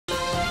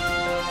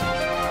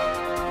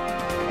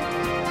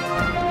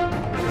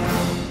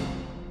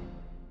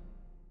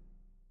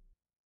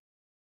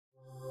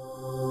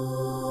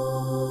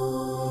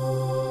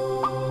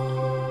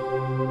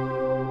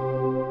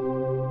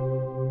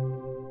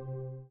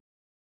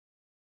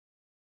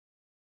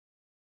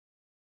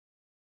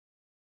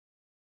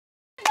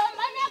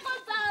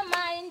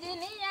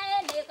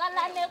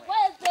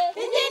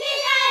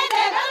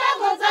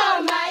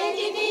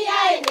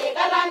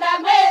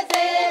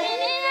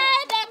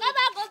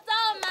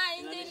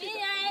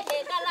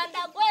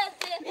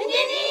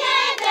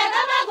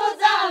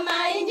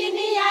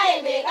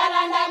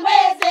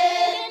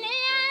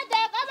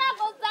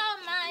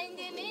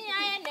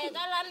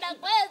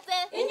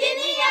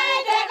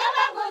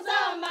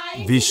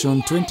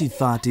Vision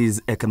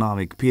 2030's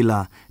economic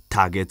pillar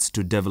targets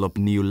to develop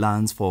new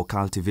lands for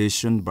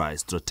cultivation by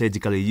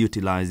strategically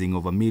utilizing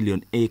over 1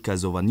 million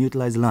acres of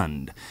unutilized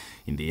land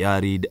in the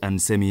arid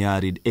and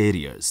semi-arid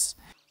areas.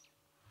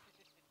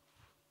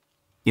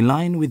 In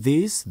line with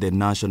this, the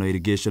National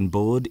Irrigation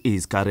Board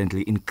is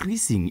currently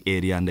increasing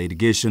area under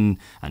irrigation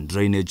and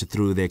drainage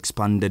through the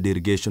expanded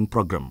irrigation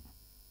program.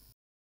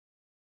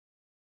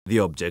 The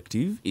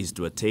objective is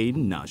to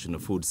attain national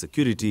food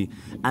security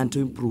and to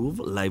improve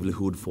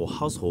livelihood for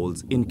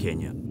households in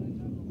Kenya.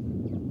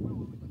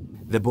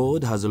 The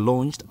board has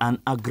launched an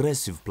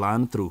aggressive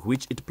plan through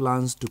which it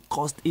plans to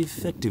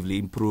cost-effectively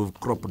improve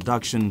crop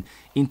production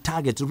in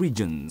target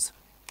regions.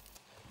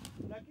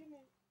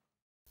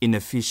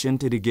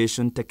 Inefficient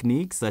irrigation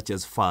techniques such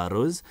as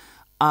furrows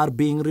are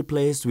being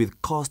replaced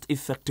with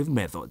cost-effective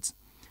methods.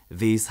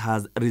 This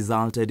has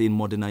resulted in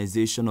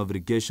modernization of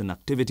irrigation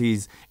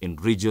activities in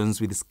regions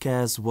with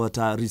scarce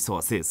water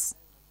resources.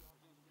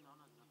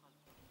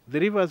 The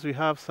rivers we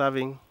have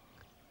serving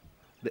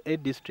the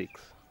 8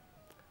 districts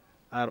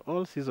are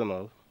all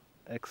seasonal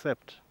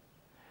except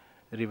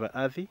River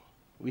Athi,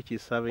 which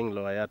is serving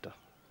Lower Yatta.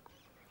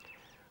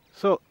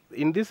 So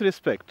in this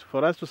respect,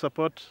 for us to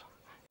support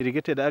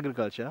irrigated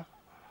agriculture,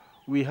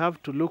 we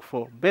have to look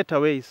for better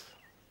ways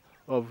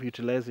of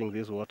utilizing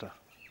this water,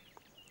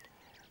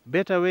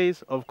 better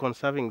ways of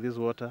conserving this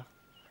water,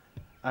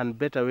 and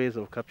better ways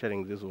of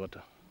capturing this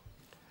water.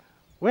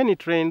 When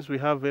it rains, we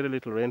have very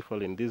little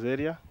rainfall in this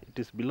area. It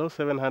is below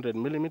 700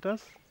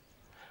 millimeters,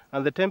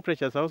 and the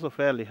temperatures are also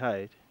fairly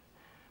high,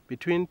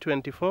 between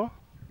 24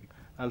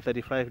 and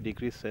 35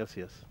 degrees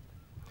Celsius.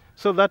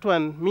 So that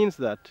one means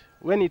that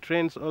when it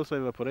rains, also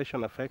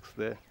evaporation affects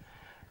the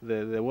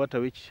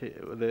water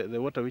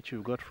which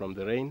we've got from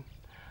the rain,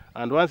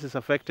 and once it's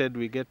affected,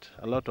 we get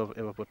a lot of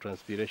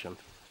evapotranspiration.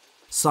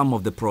 Some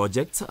of the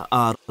projects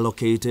are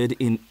located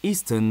in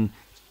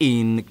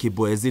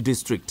Kibwezi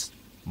district,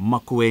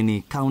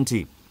 Makueni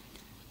County.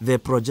 The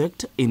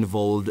project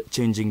involved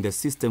changing the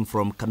system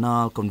from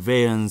canal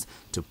conveyance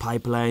to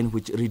pipeline,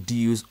 which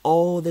reduced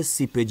all the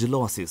seepage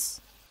losses.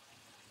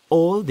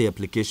 All the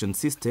application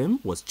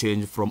system was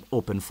changed from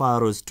open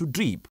furrows to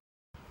drip.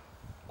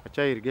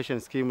 The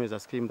irrigation scheme is a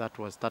scheme that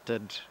was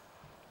started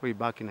way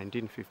back in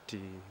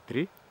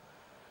 1953,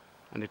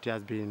 and it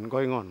has been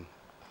going on.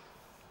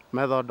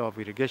 Method of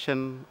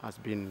irrigation has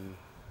been,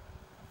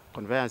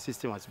 conveyance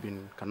system has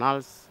been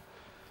canals,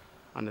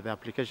 and the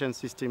application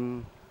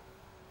system,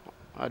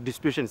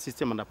 distribution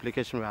system and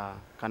application were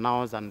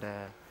canals and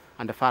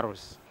the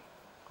furrows.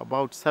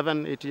 About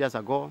 7-8 years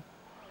ago,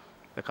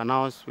 the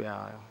canals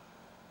were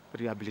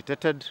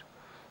rehabilitated.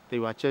 They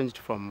were changed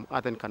from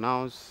earthen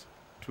canals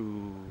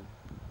to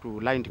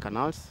lined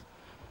canals,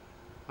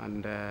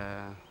 and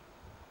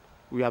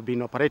we have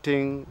been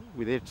operating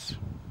with it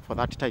for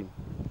that time.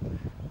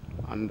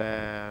 And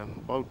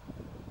about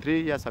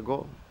 3 years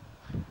ago,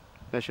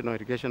 National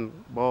Irrigation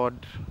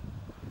Board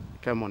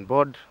came on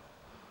board,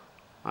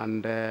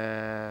 and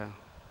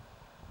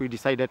we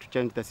decided to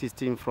change the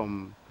system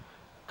from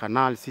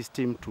canal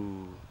system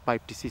to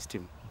piped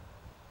system.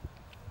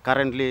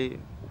 Currently,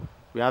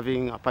 we're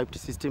having a piped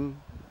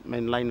system,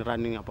 main line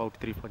running about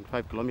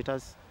 3.5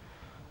 kilometers,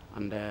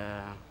 and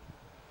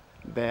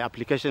the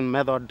application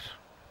method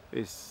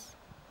is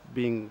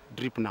being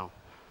drip now.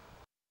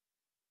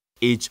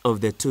 Each of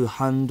the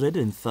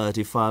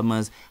 230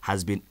 farmers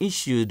has been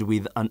issued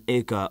with an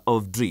acre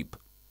of drip.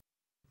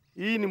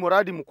 Hii ni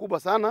mradi mkubwa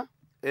sana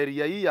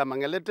area hii ya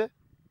Mangelete.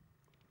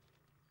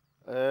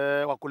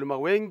 Wakulima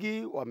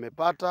wengi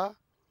wamepata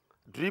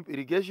drip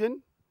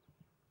irrigation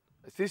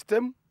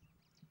system,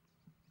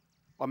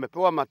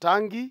 wamepewa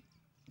matangi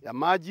ya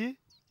maji,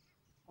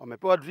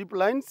 wamepewa drip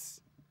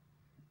lines,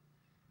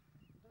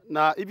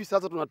 na hivi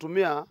sasa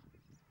tunatumia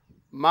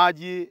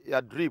maji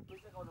ya drip.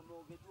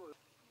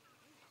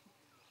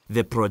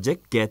 The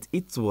project gets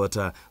its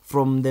water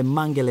from the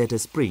Mangelete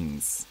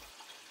Springs.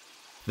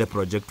 The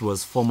project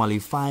was formerly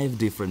 5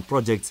 different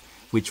projects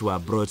which were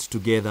brought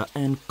together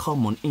and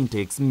common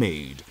intakes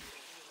made.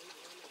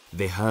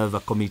 They have a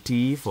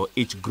committee for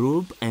each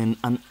group and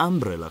an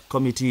umbrella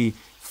committee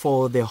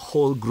for the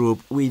whole group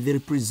with a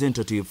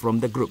representative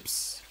from the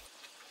groups.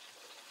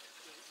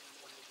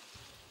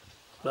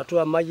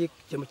 Tunatoa maji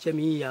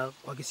chemchemi hii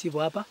kwa kisivu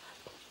hapa,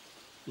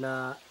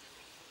 na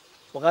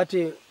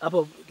wakati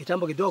hapo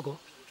kitambo kidogo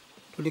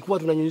tulikuwa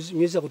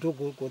tunanyunyiza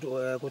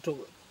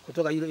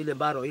kutoka ile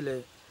baro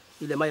ile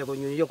maji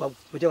kunyunyizia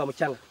kutoka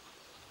mchanga.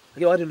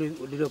 Lakini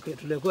wakati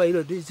tulikuwa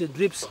ile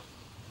drips,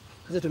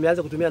 sasa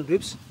tumeanza kutumia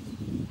drips.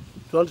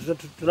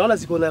 Tunaona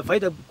ziko na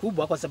faida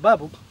kubwa kwa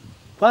sababu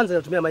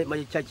kwanza tunatumia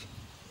maji chache,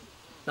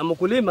 na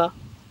mkulima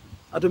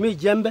atumii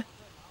jembe.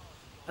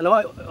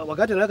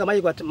 Wakati anaweka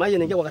maji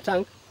yanaingia kwa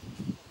tank,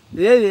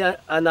 yeye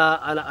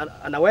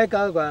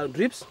anaweka kwa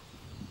drips,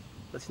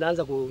 basi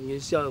inaanza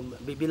kunyunyizia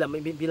bila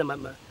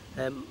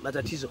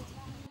matatizo.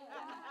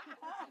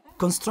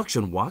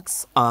 Construction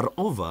works are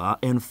over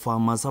and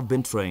farmers have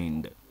been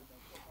trained.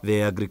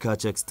 The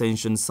Agriculture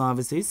Extension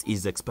Services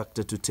is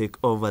expected to take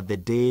over the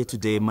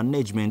day-to-day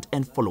management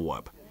and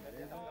follow-up.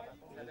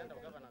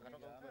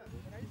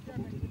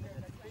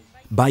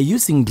 By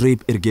using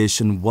drip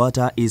irrigation,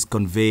 water is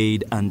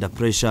conveyed under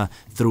pressure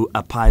through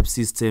a pipe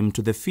system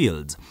to the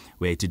fields,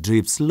 where it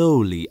drips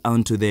slowly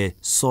onto the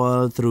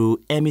soil through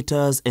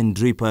emitters and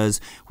drippers,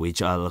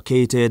 which are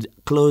located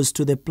close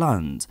to the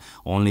plant.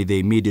 Only the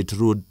immediate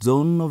root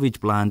zone of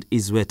each plant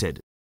is wetted.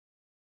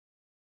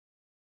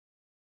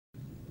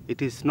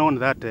 It is known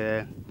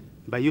that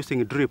by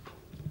using drip,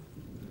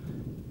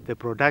 the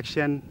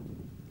production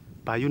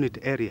per unit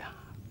area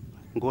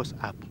goes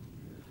up,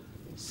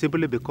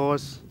 simply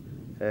because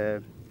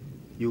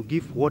you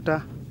give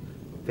water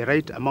the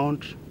right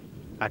amount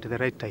at the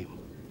right time,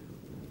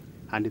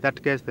 and in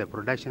that case the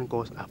production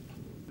goes up.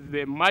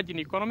 The maji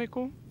ni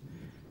economical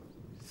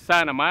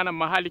sana, maana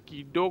mahali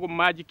kidogo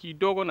maji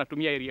kidogo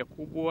natumia area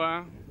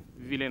kubwa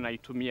vile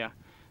naitumia,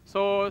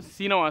 so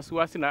sina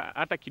wasiwasi na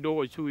hata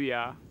kidogo juu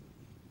ya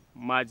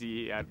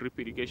maji ya drip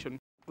irrigation.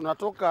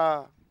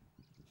 Tunatoka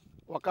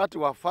wakati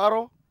wa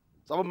faro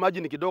sababu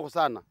maji ni kidogo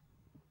sana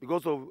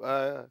because of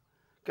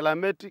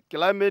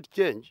climate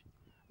change.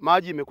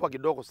 Maji imekuwa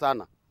kidogo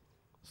sana,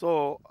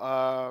 so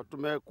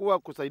tumekuwa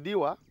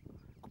kusaidiwa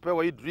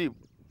kupewa hii drip,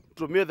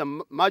 tumie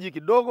maji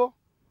kidogo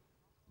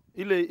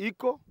ile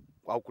iko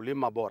kwa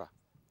ukulima bora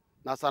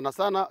na sana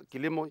sana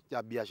kilimo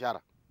cha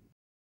biashara.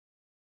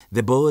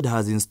 The board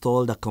has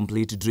installed a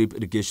complete drip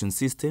irrigation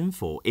system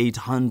for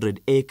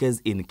 800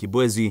 acres in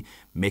Kibwezi,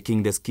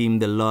 making the scheme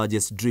the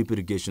largest drip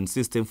irrigation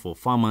system for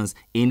farmers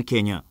in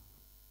Kenya.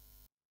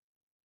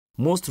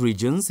 Most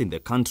regions in the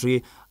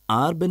country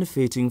are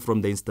benefiting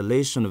from the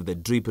installation of the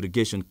drip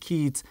irrigation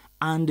kits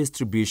and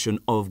distribution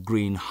of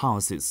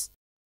greenhouses.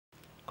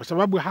 Kwa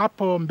sababu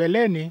hapo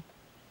mbeleni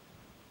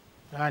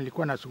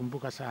nilikuwa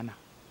nasumbuka sana.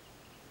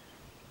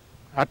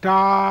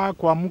 Hata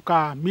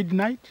kuamka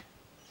midnight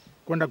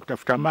kwenda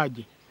kutafuta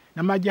maji.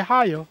 Na maji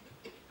hayo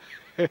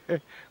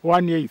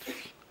 1/8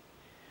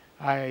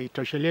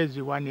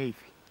 haitoshelezi 1/8.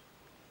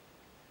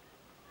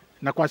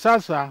 Na kwa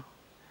sasa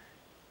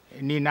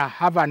nina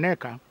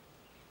havaneka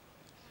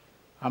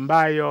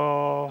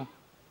ambayo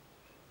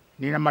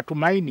nina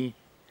matumaini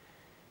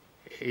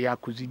ya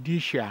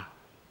kuzidisha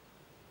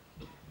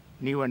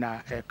niwe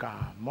na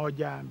eka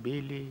 1,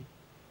 2,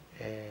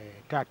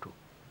 3.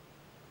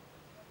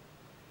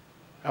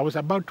 I was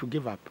about to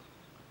give up,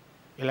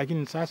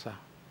 lakini sasa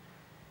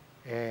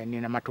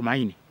nina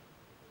matumaini.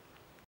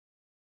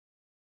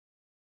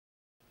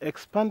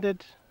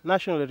 Expanded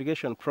National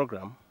Irrigation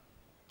Program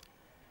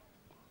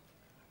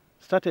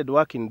started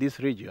work in this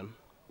region.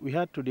 We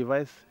had to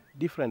devise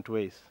different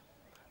ways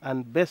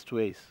and best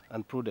ways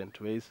and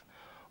prudent ways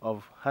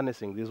of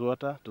harnessing this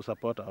water to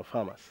support our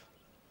farmers.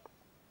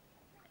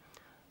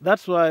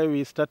 That's why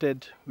we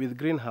started with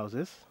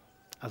greenhouses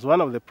as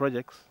one of the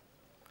projects.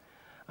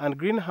 And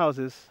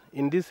greenhouses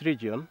in this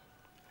region,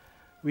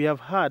 we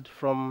have had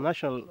from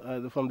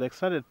the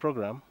extended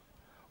program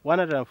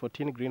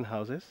 114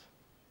 greenhouses,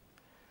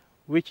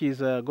 which is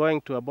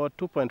going to about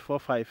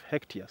 2.45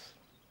 hectares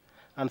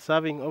and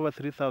serving over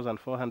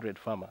 3,400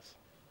 farmers.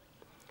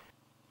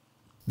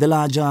 The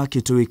larger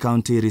Kitui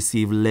County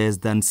received less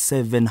than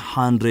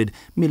 700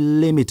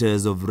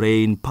 millimeters of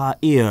rain per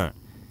year.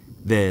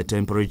 The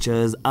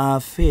temperatures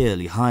are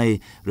fairly high,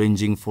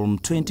 ranging from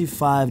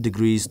 25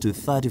 degrees to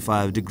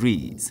 35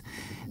 degrees.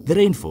 The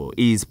rainfall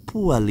is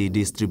poorly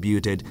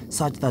distributed,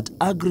 such that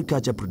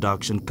agriculture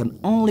production can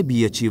only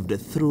be achieved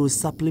through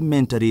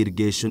supplementary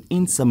irrigation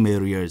in some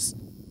areas.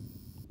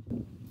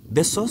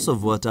 The source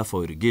of water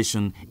for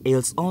irrigation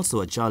is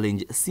also a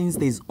challenge, since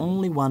there is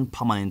only one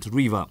permanent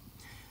river,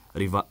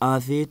 River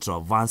Athi,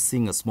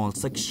 traversing a small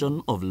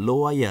section of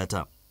Lower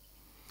Yatta.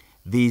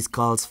 This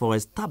calls for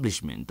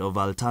establishment of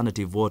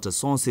alternative water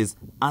sources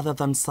other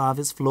than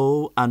surface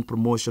flow and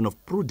promotion of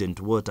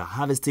prudent water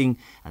harvesting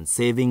and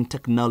saving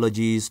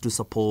technologies to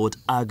support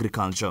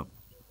agriculture.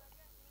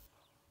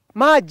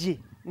 Maji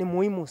ni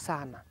muhimu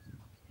sana.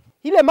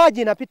 Ile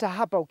maji inapita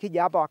hapa,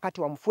 ukija hapa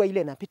wakati wa mvua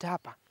ile inapita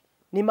hapa,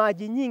 ni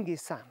maji nyingi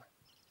sana.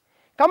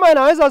 Kama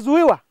inaweza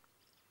zuiwa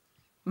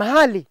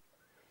mahali,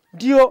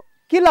 ndio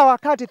kila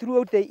wakati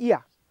throughout the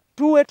year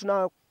tuwe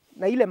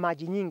na ile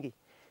maji nyingi.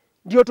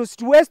 Ndio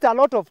waste a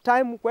lot of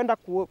time kwenda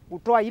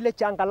kutoa ile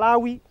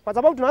changalawi, kwa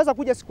sababu tunaweza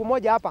kuja siku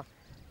moja hapa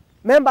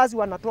members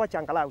wanatoa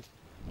changalawi.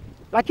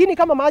 Lakini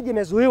kama maji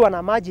imezuiwa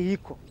na maji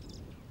iko,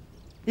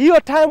 hiyo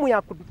time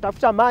ya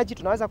kutafuta maji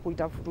tunaweza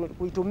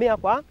kuitumia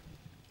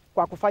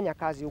kwa kufanya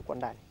kazi huko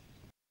ndani.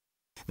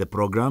 The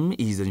program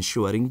is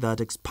ensuring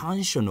that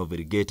expansion of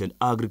irrigated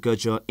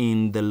agriculture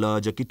in the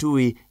larger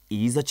Kitui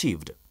is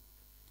achieved.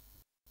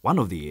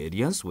 One of the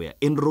areas where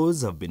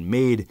inroads have been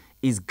made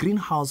is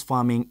greenhouse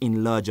farming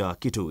in larger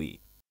Kitui.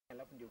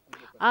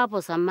 Hapo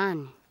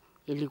zamani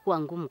ilikuwa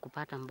ngumu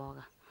kupata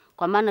mboga,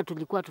 kwa maana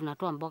tulikuwa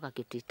tunatoa mboga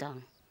Kitui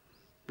Town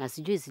na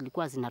sijui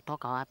zilikuwa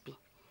zinatoka wapi.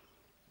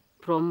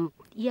 From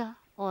here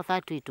all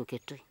that way to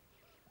Kitui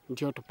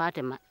ndio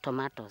tupate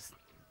tomatoes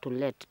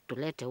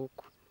tulete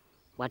huku,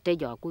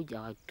 wateja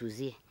wakuja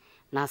watuzie.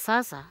 Na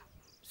sasa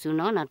si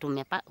unaona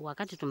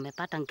wakati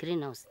tumepata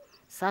greenhouse,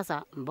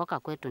 sasa mboga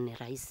kwetu ni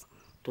rahisi,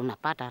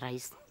 tunapata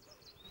rahisi.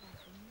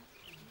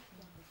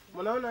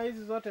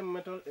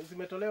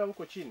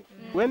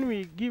 When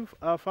we give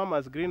our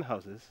farmers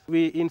greenhouses,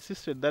 we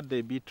insisted that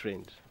they be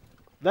trained.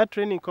 That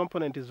training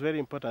component is very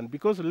important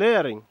because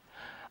layering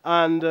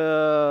and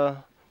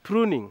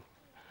pruning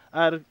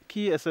are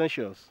key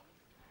essentials.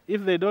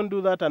 If they don't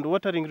do that, and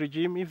watering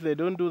regime, if they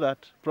don't do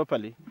that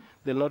properly,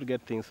 they'll not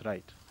get things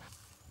right.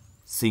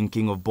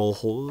 Sinking of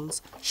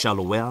boreholes,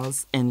 shallow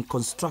wells and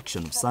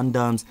construction of sand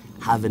dams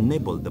have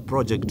enabled the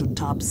project to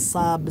tap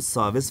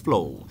subsurface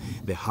flow.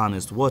 The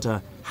harnessed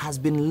water has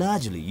been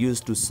largely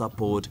used to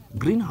support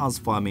greenhouse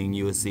farming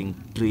using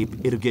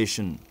drip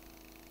irrigation.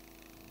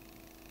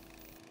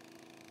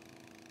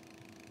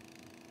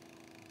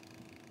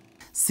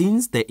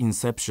 Since the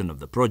inception of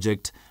the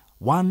project,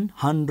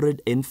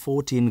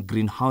 114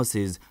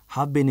 greenhouses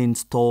have been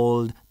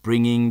installed,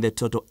 bringing the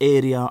total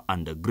area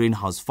under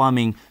greenhouse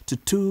farming to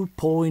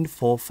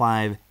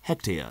 2.45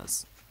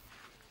 hectares.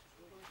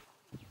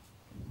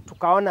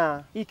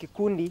 Tukaona hii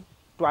kikundi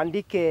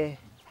tuandike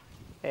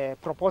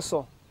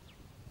proposal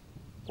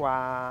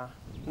kwa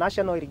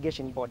National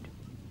Irrigation Board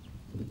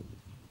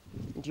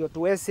ndio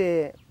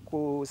tuweze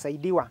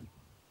kusaidiwa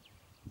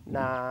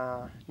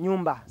na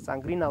nyumba za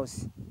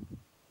greenhouse,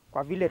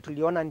 kwa vile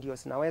tuliona ndio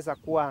zinaweza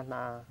kuwa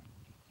na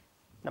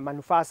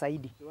manufaa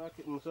zaidi.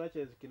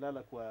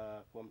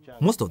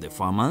 Most of the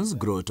farmers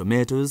grow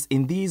tomatoes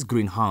in these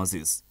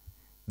greenhouses.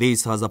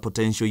 This has a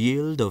potential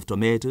yield of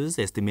tomatoes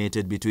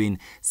estimated between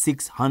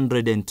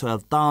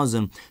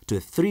 612,000 to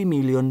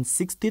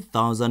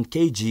 3,060,000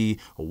 kg,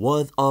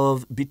 worth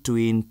of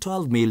between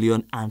 12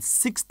 million and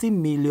 60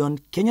 million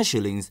Kenya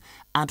shillings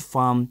at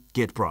farm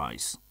gate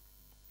price.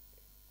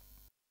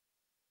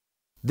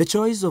 The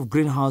choice of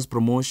greenhouse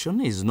promotion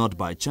is not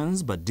by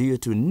chance but due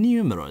to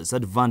numerous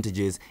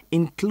advantages,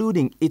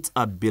 including its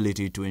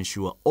ability to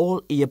ensure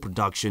all-year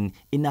production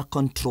in a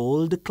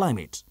controlled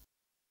climate.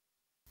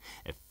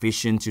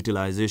 Efficient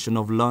utilization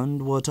of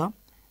land water,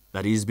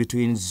 that is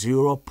between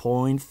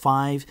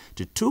 0.5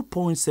 to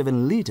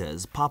 2.7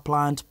 liters per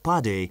plant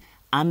per day,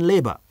 and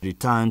labor,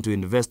 return to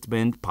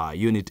investment per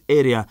unit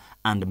area,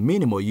 and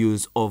minimal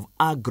use of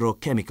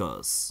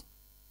agrochemicals.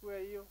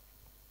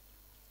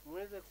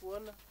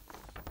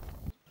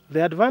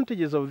 The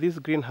advantages of these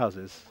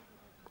greenhouses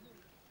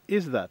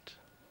is that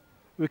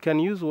we can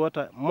use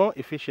water more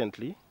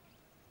efficiently.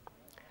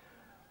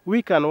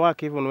 We can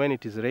work even when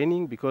it is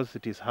raining because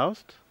it is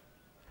housed.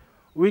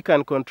 We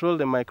can control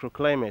the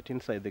microclimate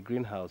inside the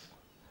greenhouse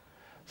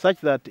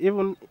such that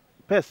even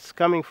pests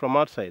coming from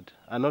outside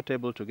are not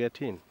able to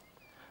get in.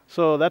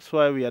 So that's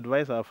why we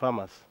advise our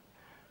farmers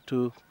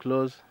to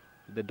close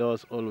the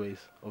doors always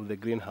of the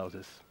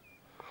greenhouses.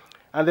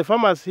 And the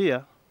farmers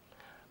here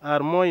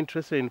are more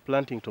interested in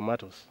planting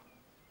tomatoes.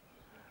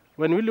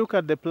 When we look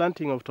at the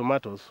planting of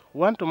tomatoes,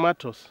 one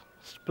tomato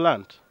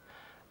plant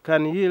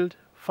can yield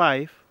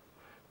 5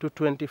 to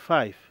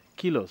 25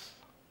 kilos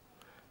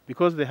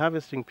because the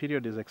harvesting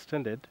period is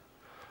extended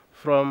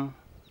from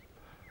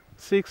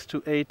 6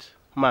 to 8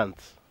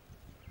 months.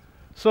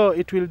 So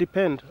it will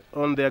depend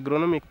on the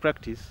agronomic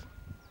practice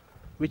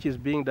which is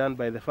being done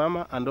by the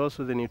farmer and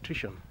also the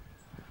nutrition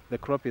the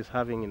crop is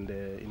having in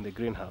the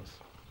greenhouse.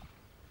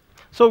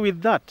 So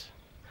with that,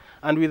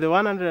 and with the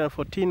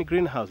 114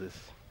 greenhouses,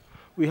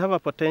 we have a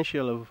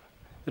potential of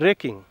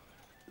raking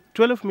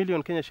 12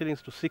 million Kenya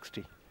shillings to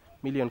 60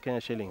 million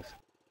Kenya shillings.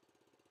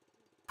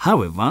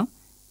 However,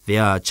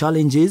 there are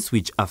challenges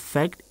which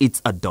affect its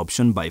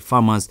adoption by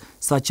farmers,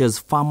 such as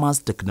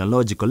farmers'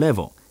 technological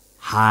level,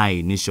 high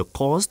initial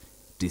cost,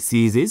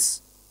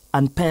 diseases,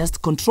 and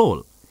pest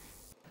control.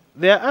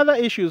 There are other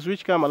issues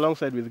which come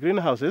alongside with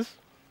greenhouses.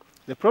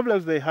 The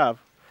problems they have,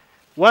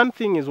 one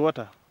thing is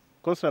water,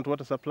 constant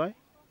water supply.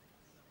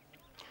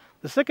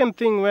 The second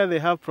thing where they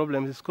have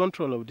problems is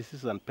control of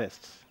diseases and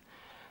pests.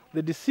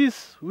 The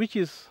disease which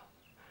is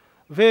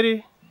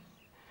very,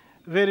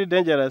 very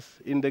dangerous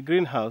in the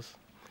greenhouse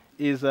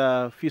is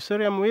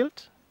fusarium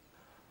wilt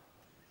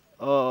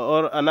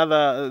or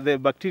the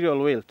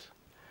bacterial wilt.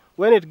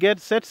 When it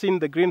sets in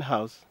the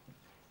greenhouse,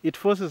 it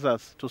forces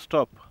us to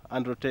stop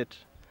and rotate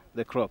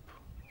the crop.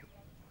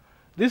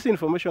 This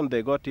information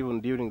they got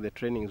even during the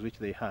trainings which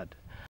they had.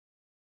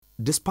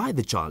 Despite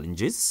the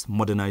challenges,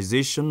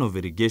 modernization of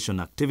irrigation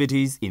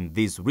activities in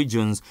these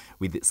regions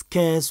with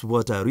scarce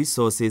water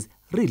resources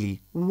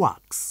really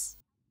works.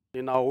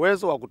 Nina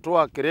uwezo wa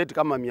kutoa kreti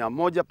kama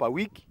 100 per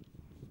wiki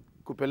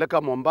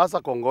kupeleka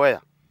Mombasa,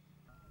 Kongowea.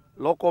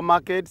 Local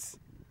markets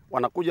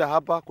wanakuja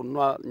hapa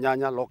kununua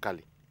nyanya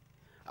locally.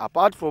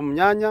 Apart from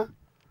nyanya,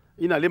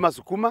 inalima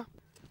sukuma,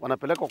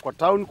 wanapeleka kwa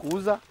town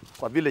kuuza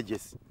kwa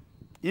villages.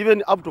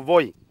 Even up to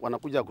Voi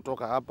wanakuja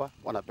kutoka hapa,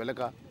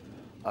 wanapeleka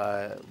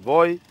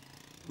Voi,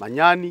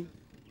 Manyani,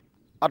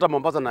 hata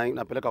Mombasa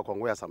napeleka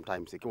Kongowea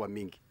sometimes ikiwa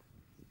mingi.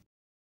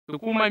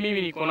 Sukuma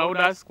mimi niko na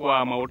orders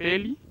kwa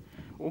mahoteli.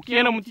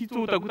 Ukienda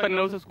Mtito utakuta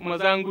ninauza sukuma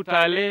zangu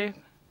Tale,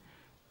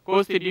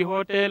 Coast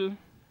Hotel,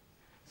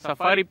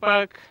 Safari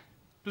Park.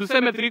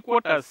 Tuseme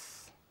 3/4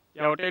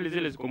 ya hoteli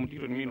zile ziko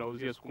Mtito mimi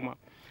nauzia sukuma.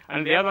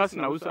 And the others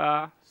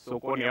nauza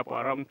sokoni hapo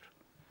around.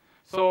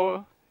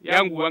 So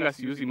yangu wanga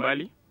siuzi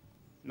mbali.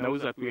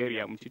 nauza tu area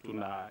ya msitu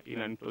na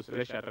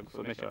inanitoshelesha hata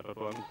kusomesha watoto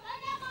wangu.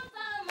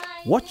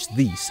 Watch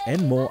these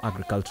and more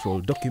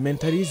agricultural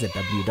documentaries at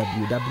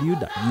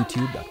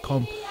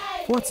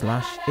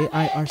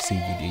www.youtube.com/AIRC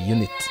Video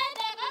Unit.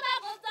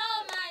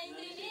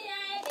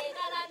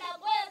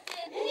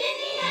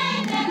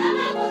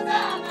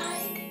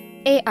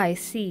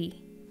 AIC.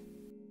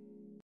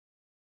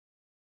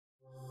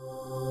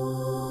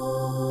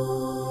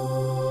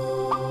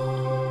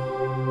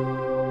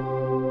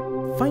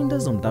 Find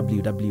us on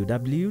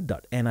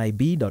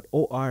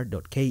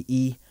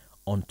www.nib.or.ke,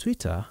 on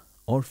Twitter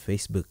or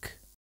Facebook.